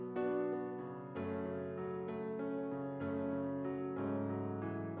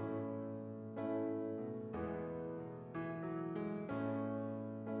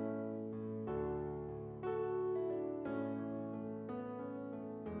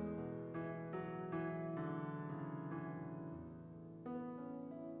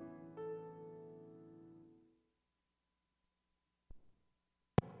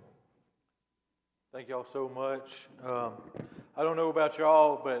Thank y'all so much. I don't know about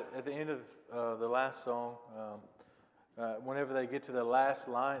y'all, but at the end of the last song, whenever they get to the last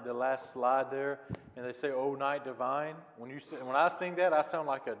line, the last slide there, and they say, "Oh, night divine," when I sing that, I sound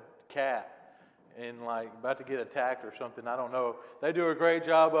like a cat and like about to get attacked or something. I don't know. They do a great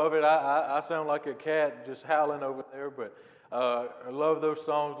job of it. I sound like a cat just howling over there, but I love those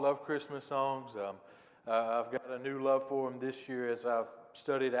songs. Love Christmas songs. I've got a new love for them this year as I've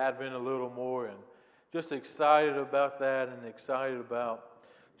studied Advent a little more, and just excited about that, and excited about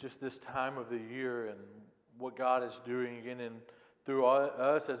just this time of the year and what God is doing in and through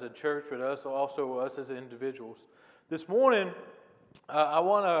us as a church, but also us as individuals. This morning, I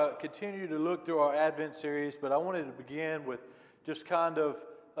want to continue to look through our Advent series, but I wanted to begin with just kind of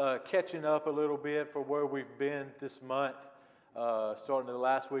catching up a little bit for where we've been this month, starting the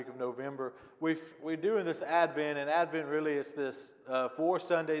last week of November. We're doing this Advent, and Advent really is this 4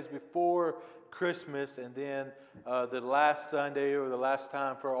 Sundays before Christmas, and then the last Sunday, or the last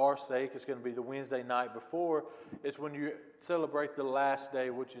time for our sake, is going to be the Wednesday night before. It's when you celebrate the last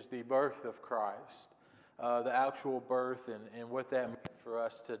day, which is the birth of Christ, the actual birth, and what that meant for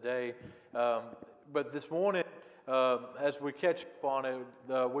us today. But this morning, as we catch up on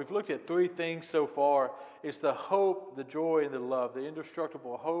it, we've looked at 3 things so far. It's the hope, the joy, and the love. The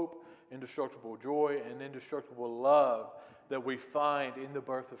indestructible hope, indestructible joy, and indestructible love that we find in the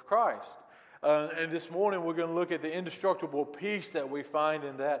birth of Christ. And this morning we're going to look at the indestructible peace that we find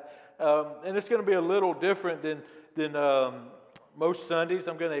in that. And it's going to be a little different than most Sundays.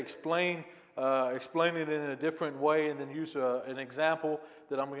 I'm going to explain it in a different way, and then use an example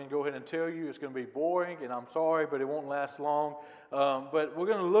that I'm going to go ahead and tell you. It's going to be boring, and I'm sorry, but it won't last long. But we're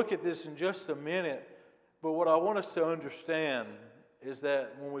going to look at this in just a minute. But what I want us to understand is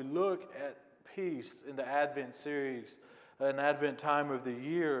that when we look at peace in the Advent series, an Advent time of the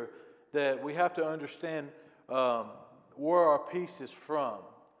year, that we have to understand where our peace is from,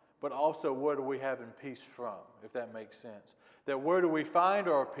 but also where do we have in peace from, if that makes sense. That where do we find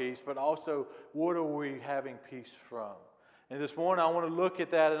our peace, but also where are we having peace from. And this morning I want to look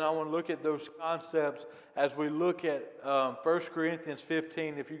at that, and I want to look at those concepts as we look at 1 Corinthians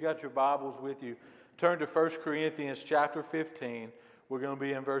 15. If you got your Bibles with you, turn to 1 Corinthians chapter 15. We're going to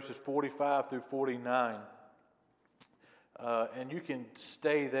be in verses 45 through 49. And you can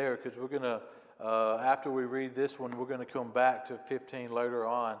stay there, because we're going to, after we read this one, we're going to come back to 15 later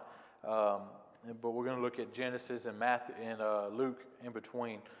on. But we're going to look at Genesis and Matthew and Luke in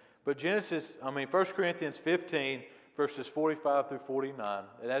between. But 1 Corinthians 15, verses 45 through 49.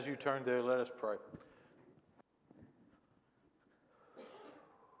 And as you turn there, let us pray.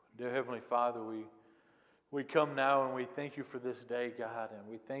 Dear Heavenly Father, we come now and we thank you for this day, God, and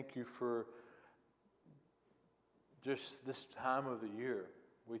we thank you for just this time of the year.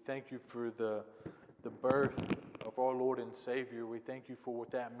 We thank you for the birth of our Lord and Savior. We thank you for what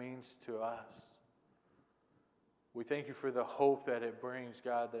that means to us. We thank you for the hope that it brings,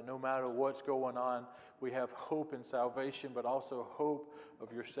 God, that no matter what's going on, we have hope in salvation, but also hope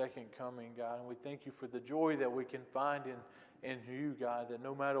of your second coming, God. And we thank you for the joy that we can find in you, God, that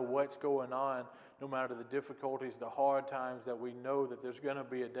no matter what's going on, no matter the difficulties, the hard times, that we know that there's going to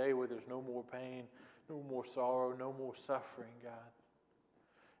be a day where there's no more pain, no more sorrow, no more suffering, God.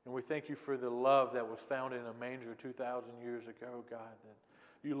 And we thank you for the love that was found in a manger 2,000 years ago, God, that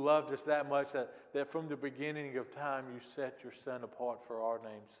you loved us that much that from the beginning of time you set your Son apart for our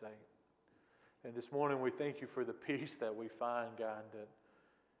name's sake. And this morning we thank you for the peace that we find, God, that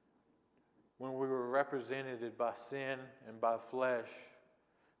when we were represented by sin and by flesh,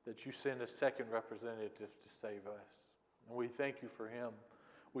 that you sent a second representative to save us. And we thank you for him.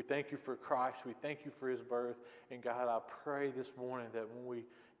 We thank you for Christ. We thank you for his birth. And God, I pray this morning that when we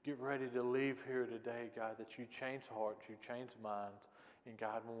get ready to leave here today, God, that you change hearts, you change minds. And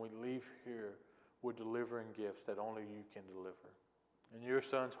God, when we leave here, we're delivering gifts that only you can deliver. In your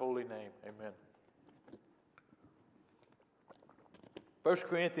Son's holy name, amen. 1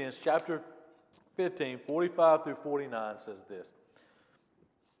 Corinthians chapter 15, 45 through 49 says this.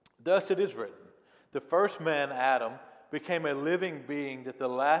 Thus it is written, the first man, Adam, became a living being, that the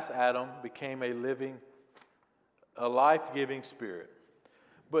last Adam became a life-giving spirit.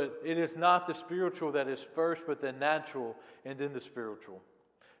 But it is not the spiritual that is first, but the natural, and then the spiritual.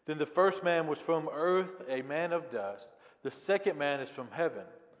 Then the first man was from earth, a man of dust. The second man is from heaven.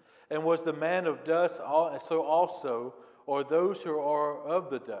 And was the man of dust, so also are those who are of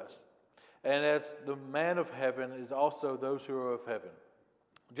the dust. And as the man of heaven is also those who are of heaven.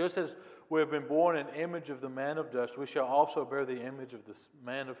 Just as we have been born in image of the man of dust, we shall also bear the image of the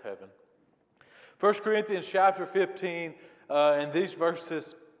man of heaven. 1 Corinthians chapter 15, in these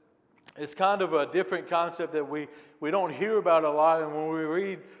verses, It's kind of a different concept that we don't hear about a lot. And when we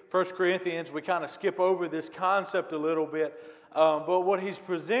read 1 Corinthians, we kind of skip over this concept a little bit. But what he's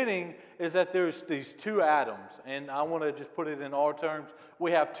presenting is that there's these two Adams. And I want to just put it in our terms.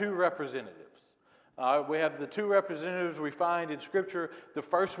 We have two representatives. We have the two representatives we find in Scripture. The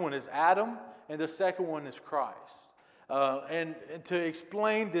first one is Adam, and the second one is Christ. And to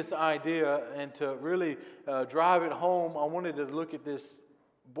explain this idea and to really drive it home, I wanted to look at this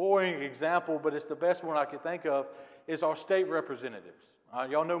boring example, but it's the best one I could think of, is our state representatives.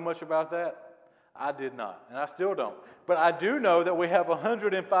 Y'all know much about that? I did not, and I still don't. But I do know that we have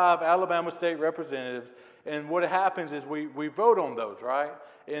 105 Alabama state representatives, and what happens is we vote on those, right?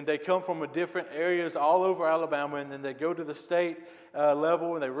 And they come from different areas all over Alabama, and then they go to the state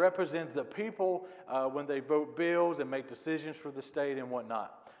level, and they represent the people when they vote bills and make decisions for the state and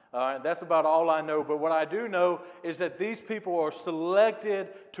whatnot. That's about all I know. But what I do know is that these people are selected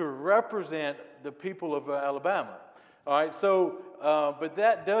to represent the people of Alabama. All right, so, but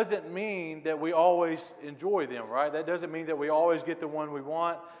that doesn't mean that we always enjoy them, right? That doesn't mean that we always get the one we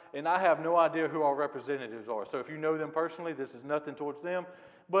want. And I have no idea who our representatives are. So if you know them personally, this is nothing towards them.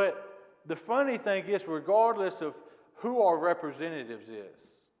 But the funny thing is, regardless of who our representatives is,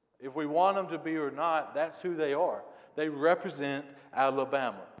 if we want them to be or not, that's who they are. They represent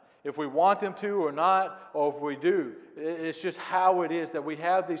Alabama. If we want them to or not, or if we do, it's just how it is that we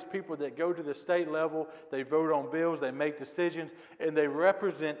have these people that go to the state level, they vote on bills, they make decisions, and they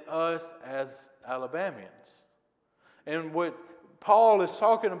represent us as Alabamians. And what Paul is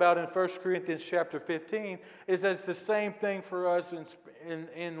talking about in 1 Corinthians chapter 15 is that it's the same thing for us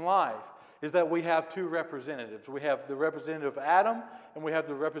in life, is that we have two representatives. We have the representative Adam, and we have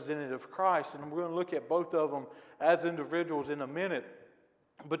the representative Christ. And we're going to look at both of them as individuals in a minute.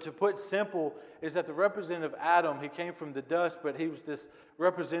 But to put simple, is that the representative Adam, he came from the dust, but he was this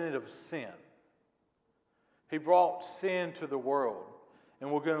representative of sin. He brought sin to the world.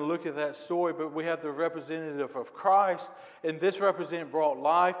 And we're going to look at that story, but we have the representative of Christ, and this representative brought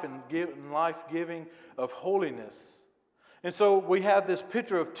life and life-giving of holiness. And so we have this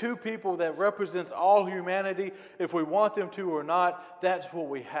picture of two people that represents all humanity. If we want them to or not, that's what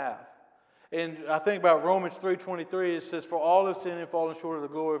we have. And I think about Romans 3:23, it says, "For all have sinned and fallen short of the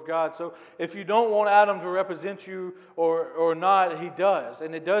glory of God." So if you don't want Adam to represent you or not, he does.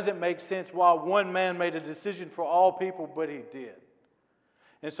 And it doesn't make sense why one man made a decision for all people, but he did.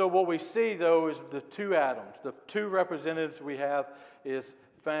 And so what we see, though, is the two Adams. The two representatives we have is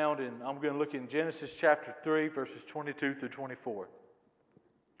found in, I'm going to look in Genesis chapter 3, verses 22 through 24. It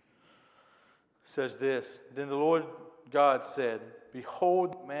says this, "Then the Lord God said,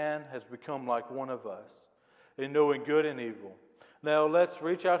 'Behold, man has become like one of us, in knowing good and evil. Now lest he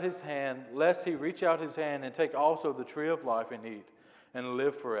reach out his hand and take also the tree of life and eat, and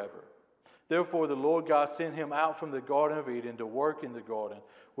live forever. Therefore the Lord God sent him out from the Garden of Eden to work in the garden,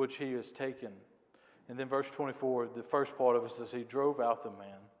 which he has taken.'" And then verse 24, the first part of it says, "He drove out the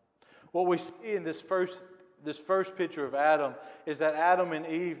man." What we see in this first picture of Adam is that Adam and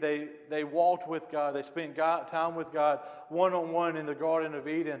Eve, they walked with God. They spent time with God one-on-one in the Garden of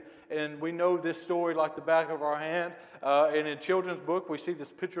Eden. And we know this story like the back of our hand. And in children's book, we see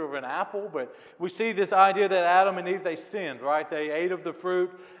this picture of an apple. But we see this idea that Adam and Eve, they sinned, right? They ate of the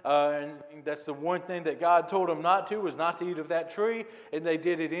fruit. And that's the one thing that God told them not to, was not to eat of that tree. And they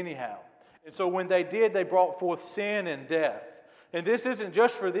did it anyhow. And so when they did, they brought forth sin and death. And this isn't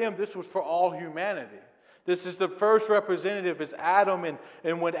just for them. This was for all humanity. This is the first representative is Adam,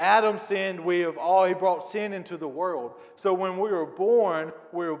 and when Adam sinned, he brought sin into the world. So when we were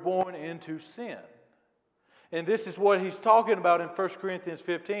born into sin. And this is what he's talking about in 1 Corinthians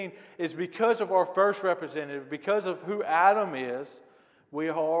 15, is because of our first representative, because of who Adam is, we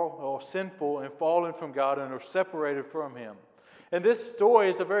are all sinful and fallen from God and are separated from him. And this story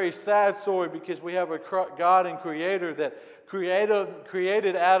is a very sad story because we have a God and Creator that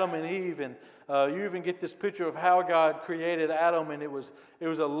created Adam and Eve, and you even get this picture of how God created Adam, and it was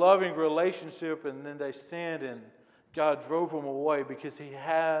a loving relationship, and then they sinned, and God drove them away because he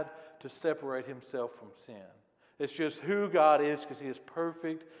had to separate himself from sin. It's just who God is, because he is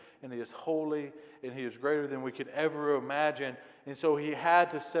perfect, and he is holy, and he is greater than we could ever imagine, and so he had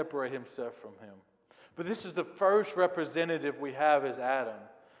to separate himself from him. But this is the first representative we have as Adam,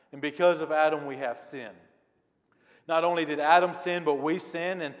 and because of Adam we have sin. Not only did Adam sin, but we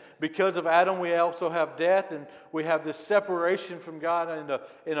sin, and because of Adam we also have death, and we have this separation from God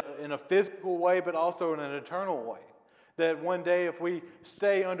in a physical way, but also in an eternal way. That one day if we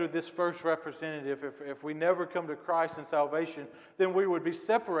stay under this first representative, if we never come to Christ and salvation, then we would be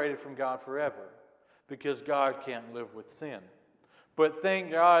separated from God forever, because God can't live with sin. But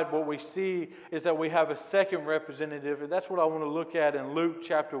thank God what we see is that we have a second representative, and that's what I want to look at in Luke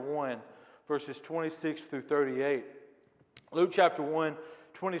chapter 1, verses 26 through 38. Luke chapter 1,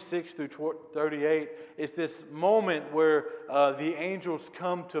 26 through 38 is this moment where the angels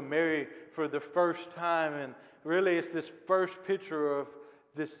come to Mary for the first time, and really it's this first picture of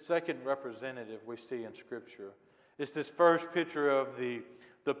this second representative we see in Scripture. It's this first picture of the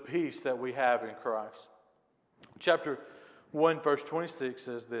peace that we have in Christ. Chapter 1 verse 26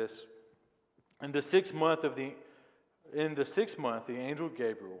 says this: In the sixth month, the angel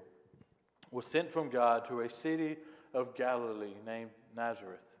Gabriel was sent from God to a city of Galilee named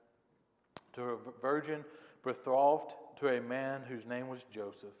Nazareth, to a virgin betrothed to a man whose name was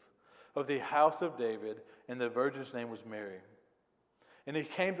Joseph, of the house of David, and the virgin's name was Mary. And he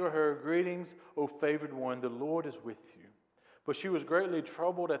came to her, Greetings, O favored one, the Lord is with you. But she was greatly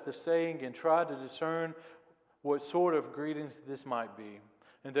troubled at the saying and tried to discern what sort of greetings this might be.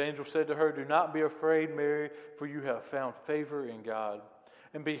 And the angel said to her, Do not be afraid, Mary, for you have found favor in God.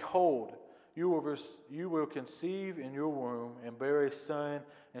 And behold, you will conceive in your womb and bear a son,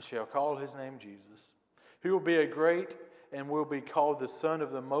 and shall call his name Jesus. He will be a great and will be called the Son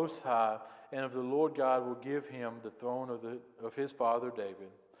of the Most High, and of the Lord God will give him the throne of his father David.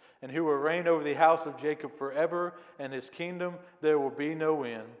 And he will reign over the house of Jacob forever, and his kingdom there will be no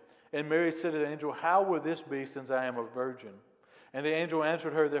end. And Mary said to the angel, How will this be, since I am a virgin? And the angel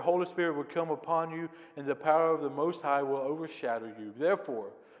answered her, The Holy Spirit will come upon you, and the power of the Most High will overshadow you.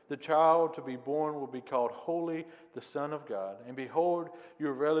 Therefore, the child to be born will be called Holy, the Son of God. And behold,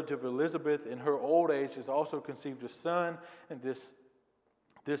 your relative Elizabeth, in her old age, has also conceived a son, and this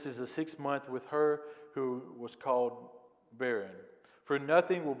is the 6th month with her who was called barren. For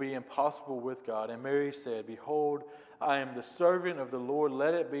nothing will be impossible with God. And Mary said, Behold, I am the servant of the Lord.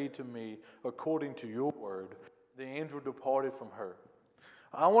 Let it be to me according to your word. The angel departed from her.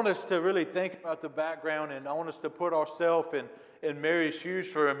 I want us to really think about the background, and I want us to put ourselves in Mary's shoes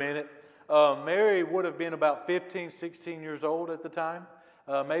for a minute. Mary would have been about 15, 16 years old at the time.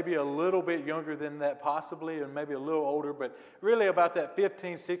 Maybe a little bit younger than that possibly, and maybe a little older, but really about that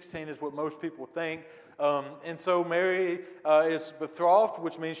 15, 16 is what most people think. And so Mary is betrothed,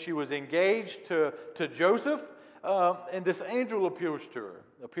 which means she was engaged to Joseph, and this angel appears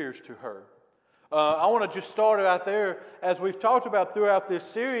to her. I want to just start out there, as we've talked about throughout this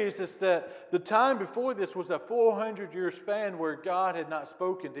series, is that the time before this was a 400-year span where God had not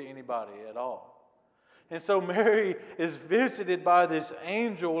spoken to anybody at all. And so Mary is visited by this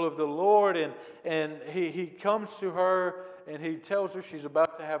angel of the Lord, and he comes to her and he tells her she's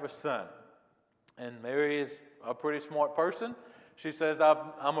about to have a son. And Mary is a pretty smart person. She says,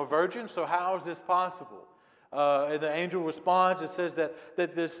 I'm a virgin, so how is this possible? And the angel responds and says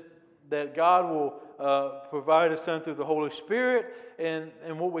that God will provide a son through the Holy Spirit.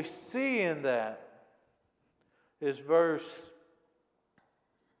 And what we see in that is verse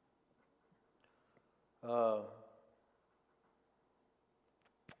 30.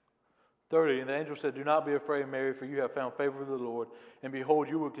 And the angel said, Do not be afraid, Mary, for you have found favor with the Lord. And behold,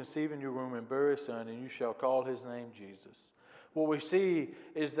 you will conceive in your womb and bear a son, and you shall call his name Jesus. What we see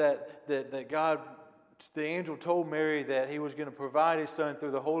is that God, the angel told Mary that he was going to provide his son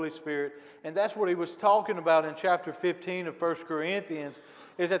through the Holy Spirit. And that's what he was talking about in chapter 15 of 1 Corinthians,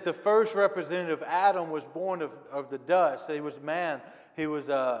 is that the first representative, Adam, was born of the dust. He was man. He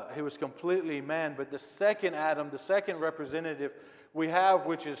was completely man. But the second Adam, the second representative we have,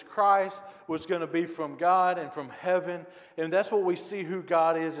 which is Christ, was going to be from God and from heaven. And that's what we see who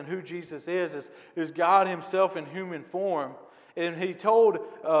God is and who Jesus is God himself in human form. And he told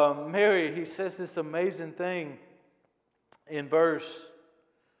Mary, he says this amazing thing in verse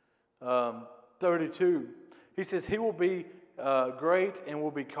 32. He says, He will be great and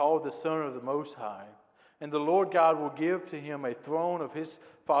will be called the Son of the Most High. And the Lord God will give to him a throne of his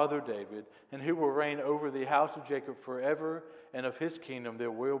father David, and he will reign over the house of Jacob forever, and of his kingdom there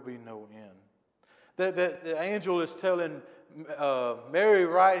will be no end. The angel is telling Mary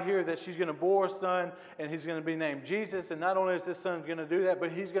right here that she's going to bore a son, and he's going to be named Jesus. And not only is this son going to do that,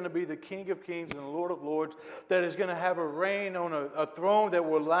 but he's going to be the King of Kings and the Lord of Lords, that is going to have a reign on a throne that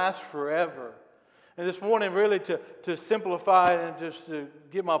will last forever. And this morning, really to simplify it and just to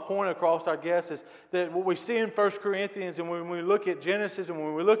get my point across, I guess, is that what we see in 1 Corinthians, and when we look at Genesis and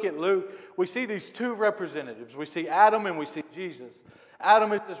when we look at Luke, we see these two representatives. We see Adam and we see Jesus.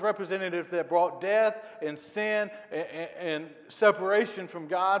 Adam is this representative that brought death and sin and separation from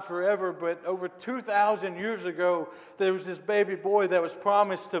God forever. But over 2,000 years ago, there was this baby boy that was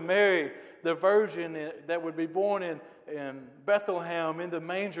promised to Mary, the virgin that would be born in Bethlehem, in the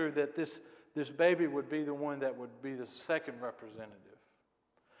manger, that this this baby would be the one that would be the second representative.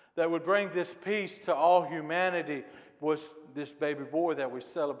 That would bring this peace to all humanity was this baby boy that we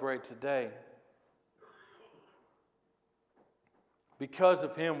celebrate today. Because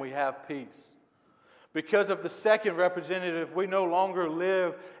of him, we have peace. Because of the second representative, we no longer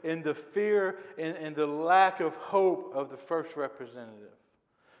live in the fear and the lack of hope of the first representative.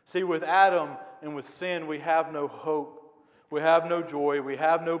 See, with Adam and with sin, we have no hope. We have no joy. We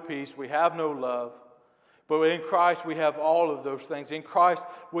have no peace. We have no love. But in Christ, we have all of those things. In Christ,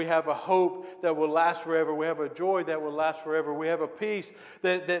 we have a hope that will last forever. We have a joy that will last forever. We have a peace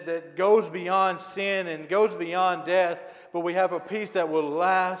that goes beyond sin and goes beyond death. But we have a peace that will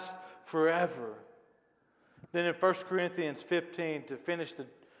last forever. Then in 1 Corinthians 15, to finish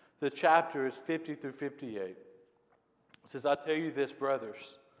the chapter, is 50 through 58. It says, I tell you this, brothers,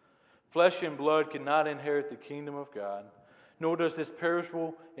 flesh and blood cannot inherit the kingdom of God, nor does this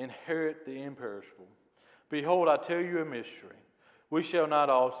perishable inherit the imperishable. Behold, I tell you a mystery. We shall not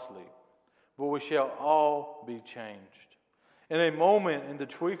all sleep, but we shall all be changed. In a moment, in the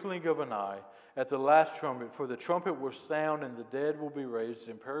twinkling of an eye, at the last trumpet, for the trumpet will sound, and the dead will be raised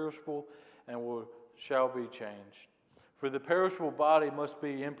imperishable, and shall be changed. For the perishable body must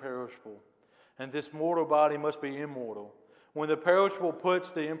be imperishable, and this mortal body must be immortal. When the perishable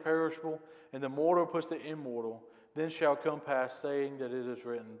puts the imperishable, and the mortal puts the immortal, then shall come pass, saying that it is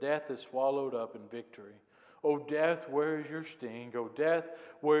written, Death is swallowed up in victory. O death, where is your sting? O death,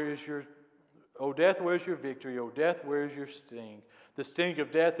 where is your victory? O death, where is your sting? The sting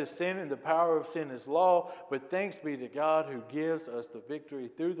of death is sin, and the power of sin is law. But thanks be to God who gives us the victory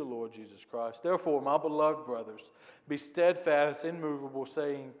through the Lord Jesus Christ. Therefore, my beloved brothers, be steadfast, immovable,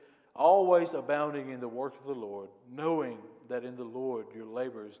 saying, always abounding in the work of the Lord, knowing that in the Lord your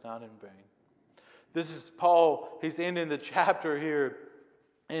labor is not in vain. This is Paul. He's ending the chapter here.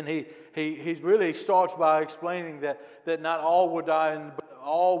 And he really starts by explaining that not all will die, but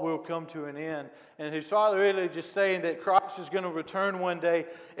all will come to an end. And he's really just saying that Christ is going to return one day,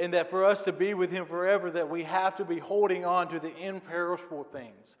 and that for us to be with Him forever, that we have to be holding on to the imperishable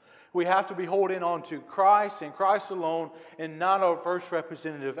things. We have to be holding on to Christ and Christ alone, and not our first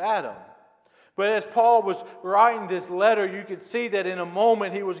representative, Adam. But as Paul was writing this letter, you could see that in a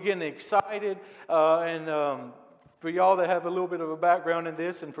moment he was getting excited for y'all that have a little bit of a background in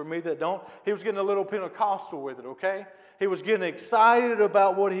this, and for me that don't, he was getting a little Pentecostal with it, okay? He was getting excited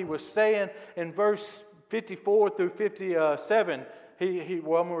about what he was saying. In verse 54 through 57, I'm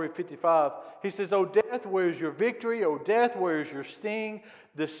going to read 55. He says, O death, where is your victory? O death, where is your sting?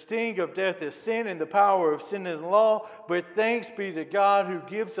 The sting of death is sin, and the power of sin is law. But thanks be to God who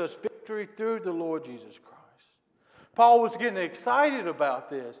gives us victory through the Lord Jesus Christ. Paul was getting excited about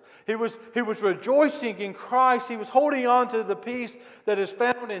this. He was rejoicing in Christ. He was holding on to the peace that is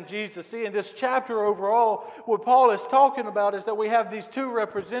found in Jesus. See, in this chapter overall, what Paul is talking about is that we have these two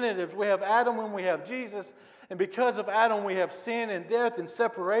representatives. We have Adam and we have Jesus. And because of Adam, we have sin and death and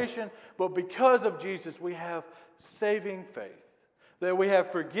separation. But because of Jesus, we have saving faith. That we have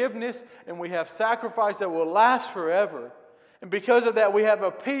forgiveness and we have sacrifice that will last forever. And because of that, we have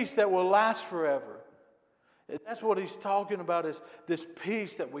a peace that will last forever. That's what he's talking about, is this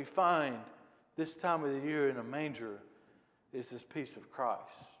peace that we find this time of the year in a manger, is this peace of Christ.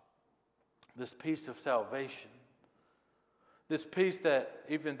 This peace of salvation. This peace that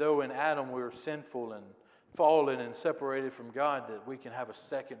even though in Adam we were sinful and fallen and separated from God, that we can have a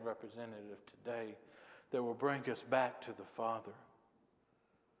second representative today that will bring us back to the Father.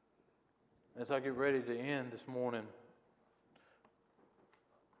 As I get ready to end this morning,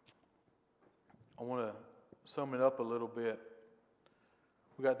 I want to sum it up a little bit.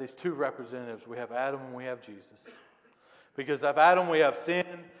 We got these two representatives. We have Adam and we have Jesus. Because of Adam we have sin,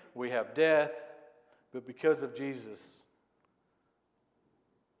 we have death, but because of Jesus,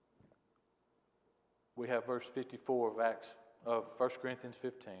 we have verse 54 of 1 Corinthians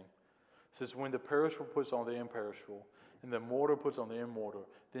 15. It says, when the perishable puts on the imperishable, and the mortal puts on the immortal,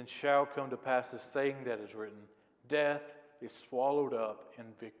 then shall come to pass the saying that is written, death is swallowed up in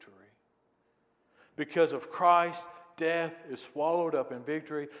victory. Because of Christ, death is swallowed up in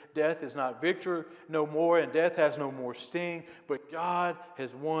victory. Death is not victor no more, and death has no more sting. But God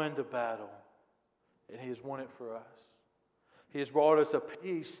has won the battle, and He has won it for us. He has brought us a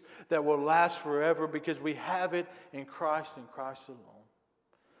peace that will last forever because we have it in Christ and Christ alone.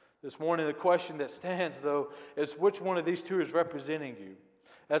 This morning, the question that stands, though, is which one of these two is representing you?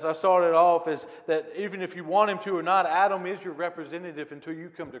 As I started off, is that even if you want Him to or not, Adam is your representative until you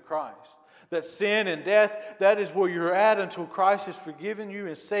come to Christ. That sin and death, that is where you're at until Christ has forgiven you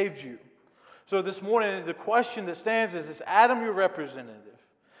and saved you. So this morning, the question that stands is Adam your representative?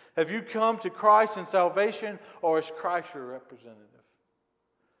 Have you come to Christ in salvation, or is Christ your representative?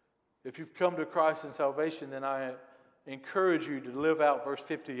 If you've come to Christ in salvation, then I encourage you to live out verse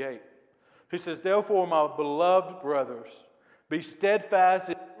 58. He says, "Therefore, my beloved brothers, be steadfast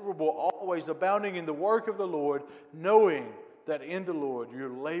and immovable, always abounding in the work of the Lord, knowing that in the Lord your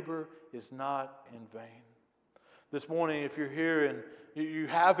labor is not in vain." This morning, if you're here and you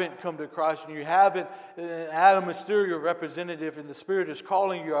haven't come to Christ and you haven't, Adam is still your representative and the Spirit is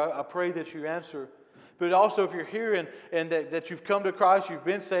calling you, I pray that you answer. But also if you're here and that you've come to Christ, you've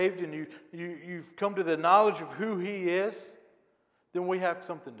been saved, and you've come to the knowledge of who He is, then we have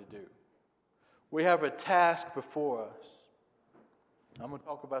something to do. We have a task before us. I'm going to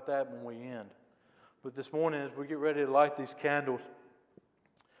talk about that when we end. But this morning, as we get ready to light these candles,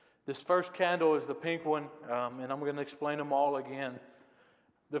 this first candle is the pink one, and I'm going to explain them all again.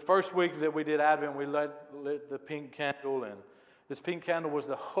 The first week that we did Advent, we lit the pink candle, and this pink candle was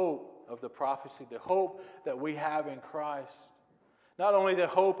the hope of the prophecy, the hope that we have in Christ. Not only the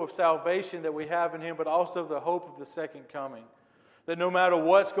hope of salvation that we have in Him, but also the hope of the second coming. That no matter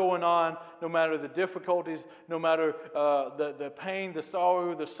what's going on, no matter the difficulties, no matter the pain, the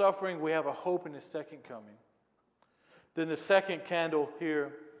sorrow, the suffering, we have a hope in His second coming. Then the second candle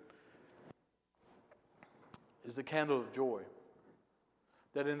here is the candle of joy.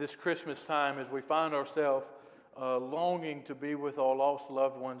 That in this Christmas time, as we find ourselves longing to be with our lost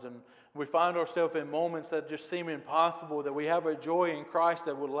loved ones, and we find ourselves in moments that just seem impossible, that we have a joy in Christ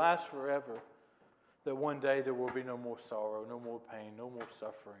that will last forever. That one day there will be no more sorrow, no more pain, no more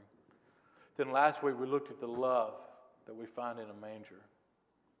suffering. Then last week we looked at the love that we find in a manger.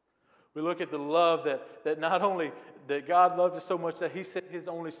 We look at the love that not only that God loved us so much that He sent His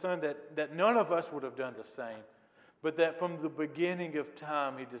only Son, that none of us would have done the same, but that from the beginning of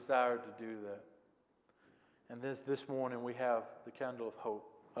time He desired to do that. And this morning we have the candle of hope,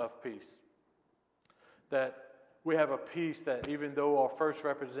 of peace. That we have a peace that even though our first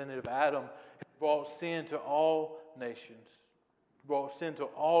representative, Adam, brought sin to all nations, brought sin to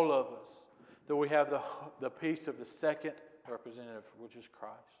all of us, that we have the peace of the second representative, which is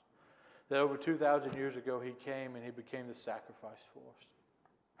Christ. That over 2,000 years ago He came and He became the sacrifice for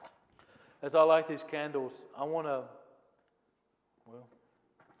us. As I light these candles, I want to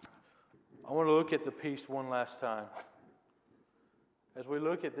look at the peace one last time. As we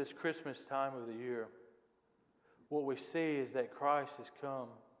look at this Christmas time of the year, what we see is that Christ has come.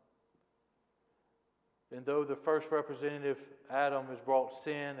 And though the first representative, Adam, has brought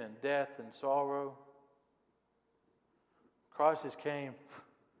sin and death and sorrow, Christ has came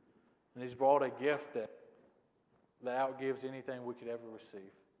and He's brought a gift that outgives anything we could ever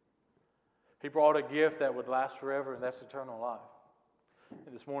receive. He brought a gift that would last forever, and that's eternal life.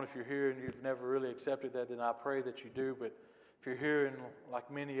 And this morning, if you're here and you've never really accepted that, then I pray that you do. But if you're here and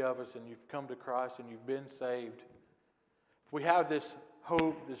like many of us and you've come to Christ and you've been saved, if we have this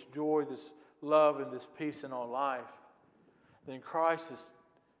hope, this joy, this love, and this peace in our life, then Christ is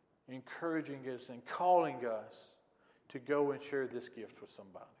encouraging us and calling us to go and share this gift with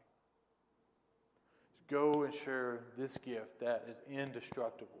somebody. Go and share this gift that is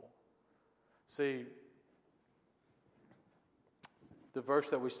indestructible. See, the verse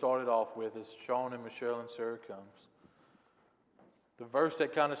that we started off with is Sean and Michelle and Sarah comes. The verse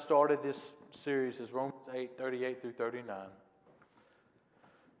that kind of started this series is Romans 8:38 through 39.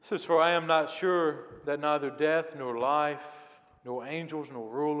 It says, "For I am not sure that neither death nor life, nor angels nor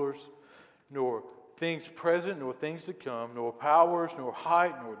rulers, nor things present nor things to come, nor powers, nor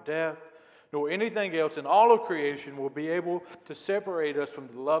height, nor depth, nor anything else in all of creation will be able to separate us from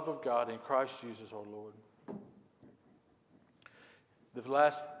the love of God in Christ Jesus our Lord." The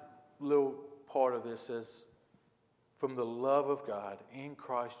last little part of this says, "From the love of God in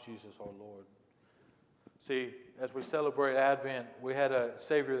Christ Jesus our Lord." See, as we celebrate Advent, we had a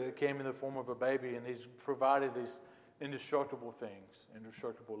Savior that came in the form of a baby, and He's provided these indestructible things: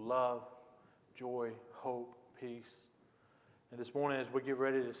 indestructible love, joy, hope, peace. And this morning, as we get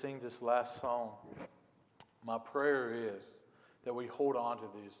ready to sing this last song, my prayer is that we hold on to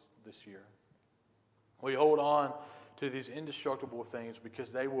these this year. We hold on to these indestructible things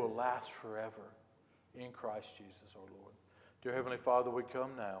because they will last forever in Christ Jesus our Lord. Dear Heavenly Father, we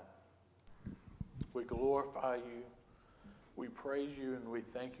come now. We glorify You. We praise You and we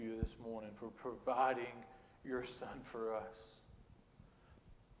thank You this morning for providing Your Son for us.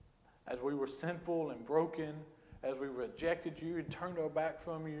 As we were sinful and broken, as we rejected You and turned our back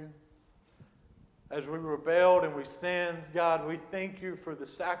from You, as we rebelled and we sinned, God, we thank You for the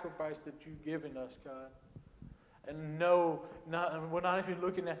sacrifice that You've given us, God. And no, we're not even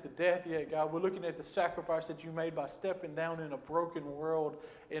looking at the death yet, God. We're looking at the sacrifice that you made by stepping down in a broken world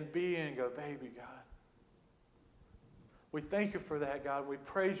and being a baby, God. We thank you for that, God. We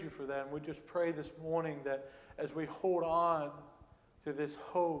praise you for that. And we just pray this morning that as we hold on to this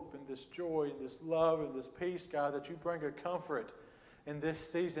hope and this joy and this love and this peace, God, that you bring a comfort in this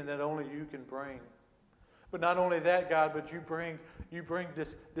season that only you can bring. But not only that, God, but you bring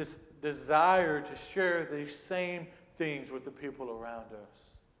this desire to share these same things with the people around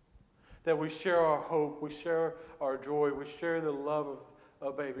us. That we share our hope, we share our joy, we share the love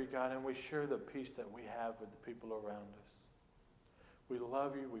of baby God, and we share the peace that we have with the people around us. We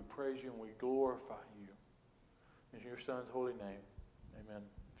love you, we praise you, and we glorify you. In your Son's holy name, amen.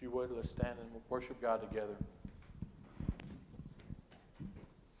 If you would, let's stand and worship God together.